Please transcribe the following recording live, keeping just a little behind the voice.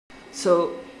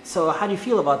So how do you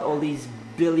feel about all these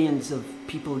billions of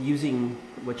people using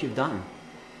what you've done?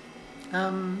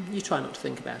 You try not to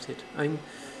think about it. I mean,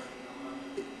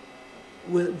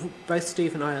 both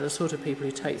Steve and I are the sort of people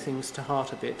who take things to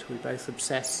heart a bit. We both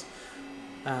obsess,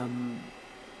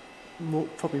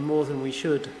 probably more than we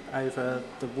should, over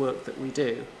the work that we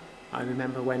do. I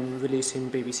remember when releasing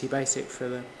BBC Basic for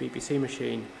the BBC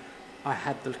Machine, I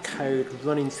had the code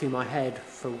running through my head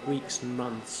for weeks and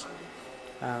months.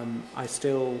 I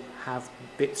still have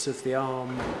bits of the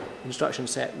ARM instruction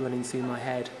set running through my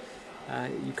head.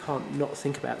 You can't not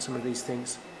think about some of these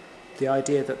things. The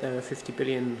idea that there are 50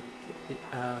 billion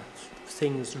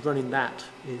things running that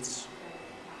is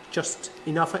just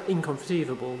enough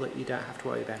inconceivable that you don't have to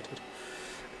worry about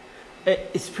it.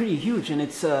 It's pretty huge, and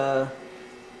it's got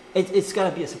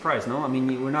to be a surprise, no? I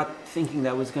mean, you were not thinking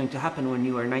that was going to happen when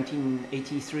you were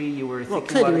 1983. You were thinking.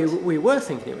 Well, clearly we were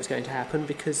thinking it was going to happen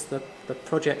because the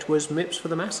project was MIPS for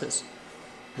the masses.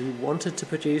 We wanted to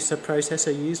produce a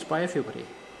processor used by everybody,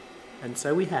 and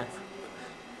so we have.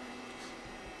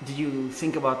 Did you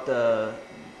think about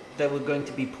that were going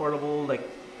to be portable, like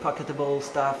pocketable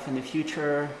stuff in the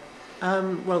future?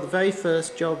 Well, the very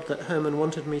first job that Herman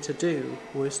wanted me to do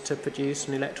was to produce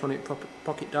an electronic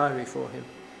pocket diary for him.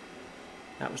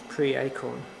 That was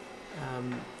pre-Acorn.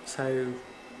 So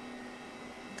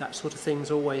that sort of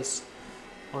thing's always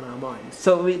on our minds.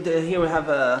 So here we have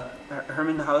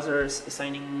Herman Hauser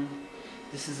signing.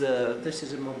 This is a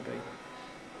Model B,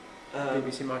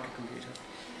 BBC microcomputer.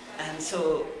 And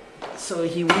so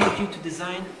he wanted you to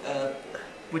design.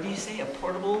 What did you say? A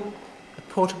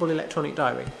portable electronic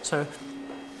diary. So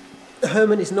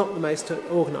Herman is not the most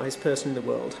organised person in the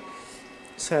world.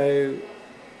 So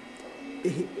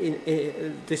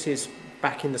this is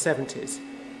back in the 70s.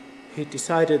 He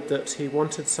decided that he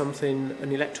wanted something,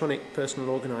 an electronic personal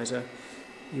organiser,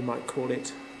 you might call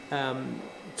it,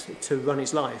 to run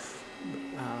his life.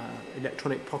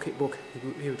 Electronic pocketbook,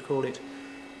 he would call it.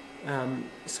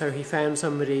 So he found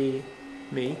somebody,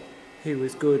 me, who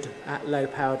was good at low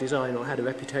power design, or had a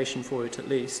reputation for it at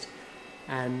least,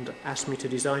 and asked me to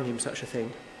design him such a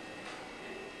thing.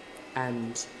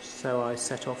 And so I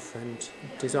set off and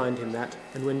designed him that,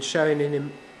 and when showing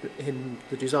him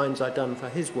the designs I'd done for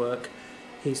his work,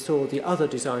 he saw the other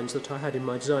designs that I had in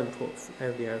my design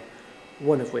portfolio,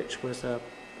 one of which was a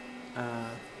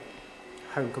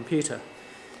home computer,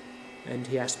 and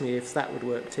he asked me if that would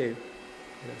work too,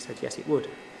 and I said yes, it would.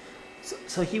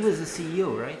 So he was the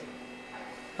CEO, right?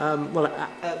 Of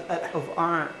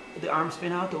the ARM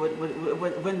spin-out, or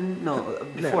when? No,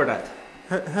 before that.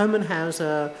 Herman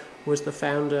Hauser was the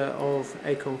founder of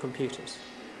Acorn Computers,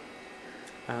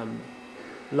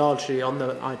 largely on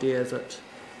the idea that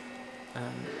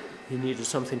he needed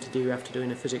something to do after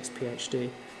doing a physics PhD,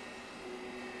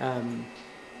 and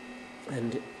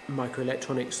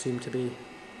microelectronics seemed to be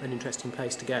an interesting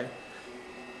place to go.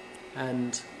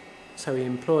 And so he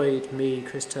employed me,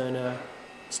 Chris Turner,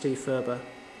 Steve Ferber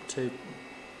to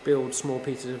build small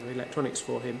pieces of electronics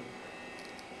for him,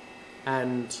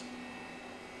 and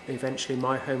eventually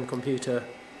my home computer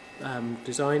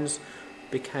designs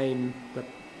became the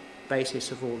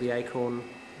basis of all the Acorn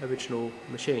original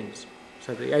machines.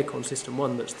 So the Acorn System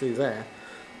 1 that's through there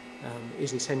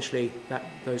is essentially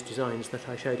those designs that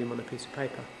I showed him on a piece of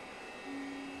paper.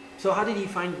 So how did he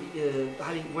find?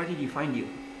 Where did he find you?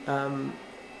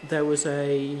 There was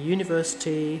a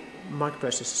university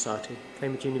microprocessor society,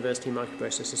 Cambridge University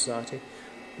Microprocessor Society,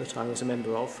 that I was a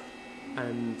member of,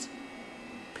 and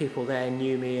people there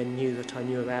knew me and knew that I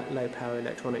knew about low power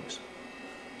electronics.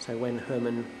 So when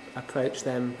Herman approached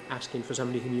them asking for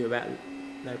somebody who knew about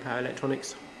low power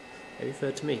electronics, they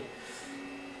referred to me.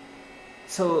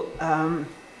 So and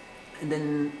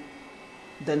then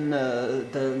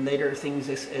the later things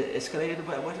escalated.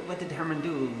 What did Herman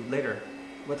do later?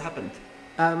 What happened?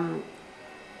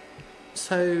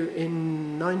 So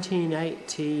in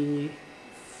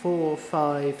 1984,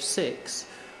 5, 6,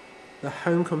 the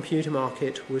home computer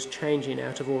market was changing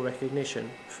out of all recognition.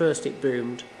 First it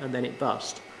boomed and then it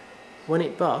bust. When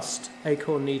it bust,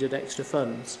 Acorn needed extra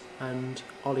funds, and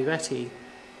Olivetti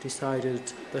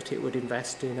decided that it would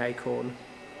invest in Acorn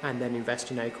and then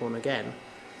invest in Acorn again,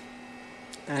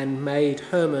 and made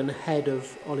Herman head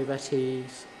of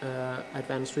Olivetti's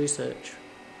advanced research.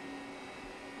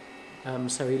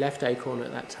 So he left Acorn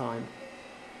at that time.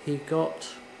 He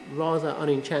got rather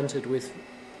unenchanted with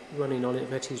running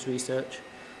Olivetti's research,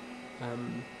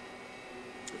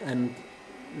 and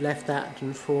left that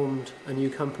and formed a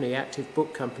new company, Active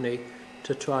Book Company,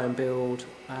 to try and build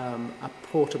a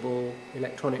portable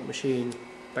electronic machine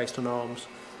based on ARMs.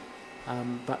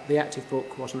 But the Active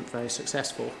Book wasn't very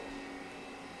successful.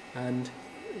 and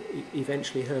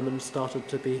eventually Herman started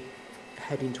to be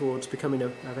heading towards becoming a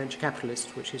venture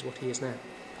capitalist, which is what he is now.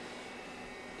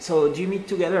 So do you meet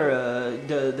together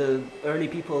the early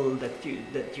people that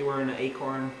you were in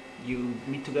Acorn? You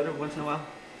meet together once in a while?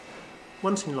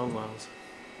 Once in long whiles,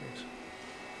 yes.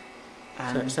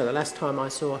 So the last time I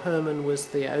saw Herman was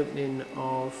the opening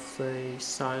of the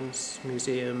Science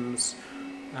Museum's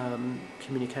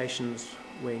communications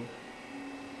wing,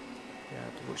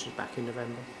 which is back in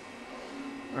November.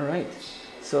 All right,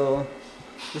 so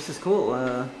this is cool.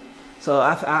 So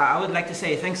I would like to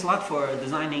say thanks a lot for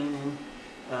designing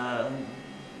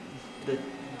the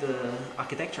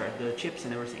architecture, the chips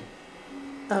and everything.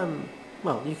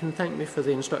 Well, you can thank me for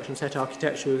the instruction set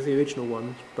architecture of the original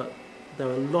one, but there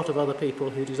are a lot of other people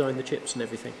who designed the chips and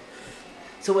everything.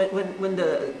 So when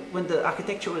the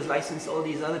architecture was licensed, all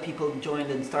these other people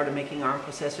joined and started making ARM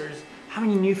processors. How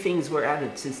many new things were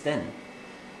added since then?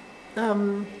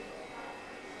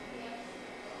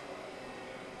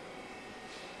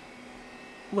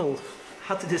 Well,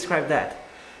 how to describe that?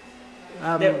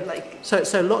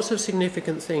 So lots of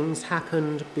significant things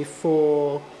happened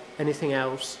before anything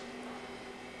else.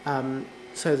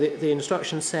 So the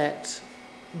instruction set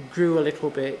grew a little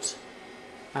bit.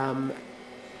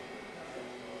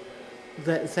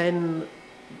 Then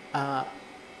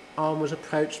ARM was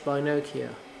approached by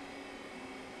Nokia,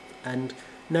 and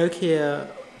Nokia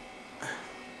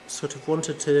sort of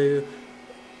wanted to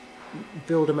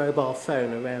build a mobile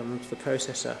phone around the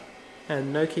processor,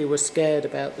 and Nokia was scared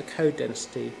about the code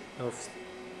density of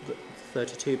the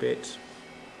 32-bit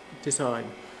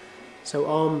design. So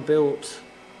ARM built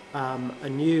a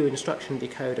new instruction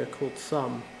decoder called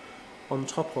Thumb on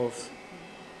top of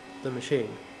the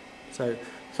machine. So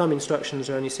Thumb instructions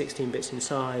are only 16 bits in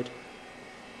size.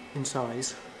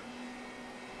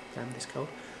 Damn, this cold.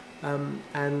 And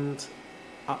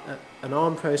an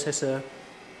ARM processor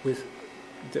with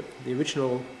the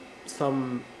original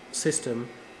Thumb system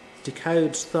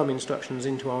decodes Thumb instructions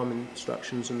into ARM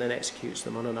instructions and then executes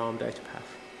them on an ARM data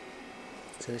path.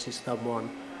 So this is Thumb 1.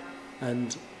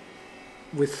 And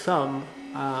with Thumb,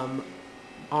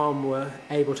 ARM were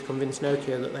able to convince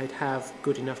Nokia that they'd have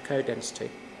good enough code density.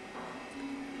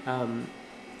 And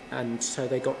so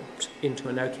they got into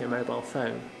a Nokia mobile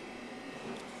phone,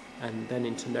 and then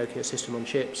into Nokia system on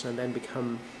chips, and then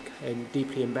became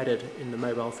deeply embedded in the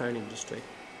mobile phone industry.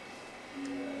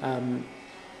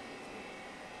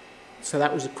 So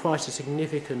that was quite a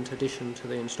significant addition to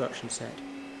the instruction set.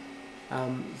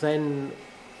 Then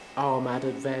ARM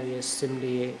added various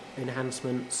SIMD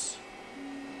enhancements.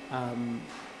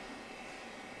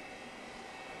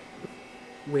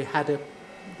 We had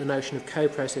the notion of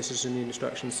co-processors in the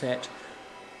instruction set,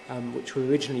 which were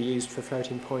originally used for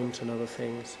floating point and other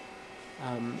things.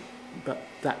 But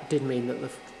that did mean that the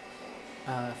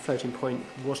floating point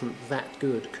wasn't that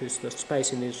good because the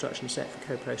space in the instruction set for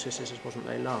co-processors wasn't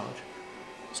very large.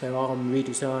 So ARM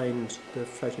redesigned the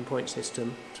floating point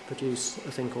system to produce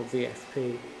a thing called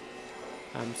VFP.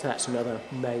 So that's another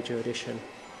major addition.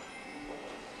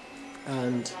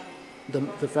 And the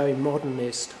very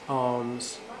modernist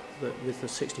ARMs with the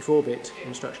 64-bit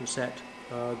instruction set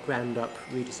are ground-up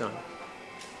redesign.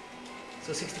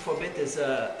 So 64-bit is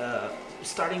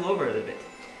starting over a little bit.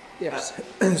 Yes.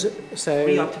 So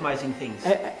re-optimizing things.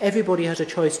 Everybody has a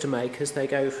choice to make as they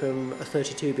go from a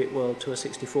 32-bit world to a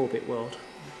 64-bit world.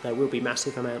 There will be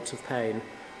massive amounts of pain.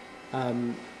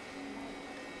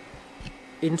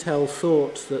 Intel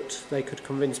thought that they could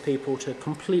convince people to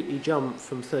completely jump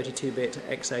from 32-bit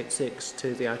x86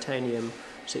 to the Itanium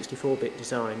 64-bit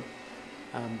design.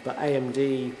 But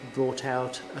AMD brought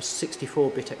out a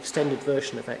 64-bit extended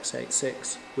version of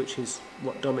x86, which is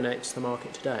what dominates the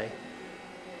market today.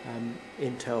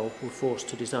 Intel were forced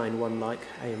to design one like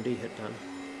AMD had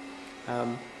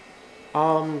done.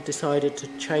 ARM decided to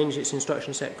change its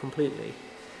instruction set completely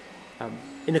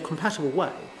in a compatible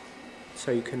way.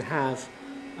 So you can have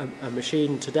a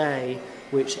machine today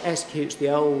which executes the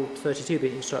old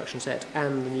 32-bit instruction set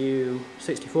and the new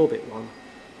 64-bit one,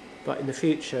 but in the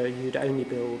future you'd only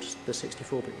build the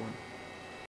 64-bit one.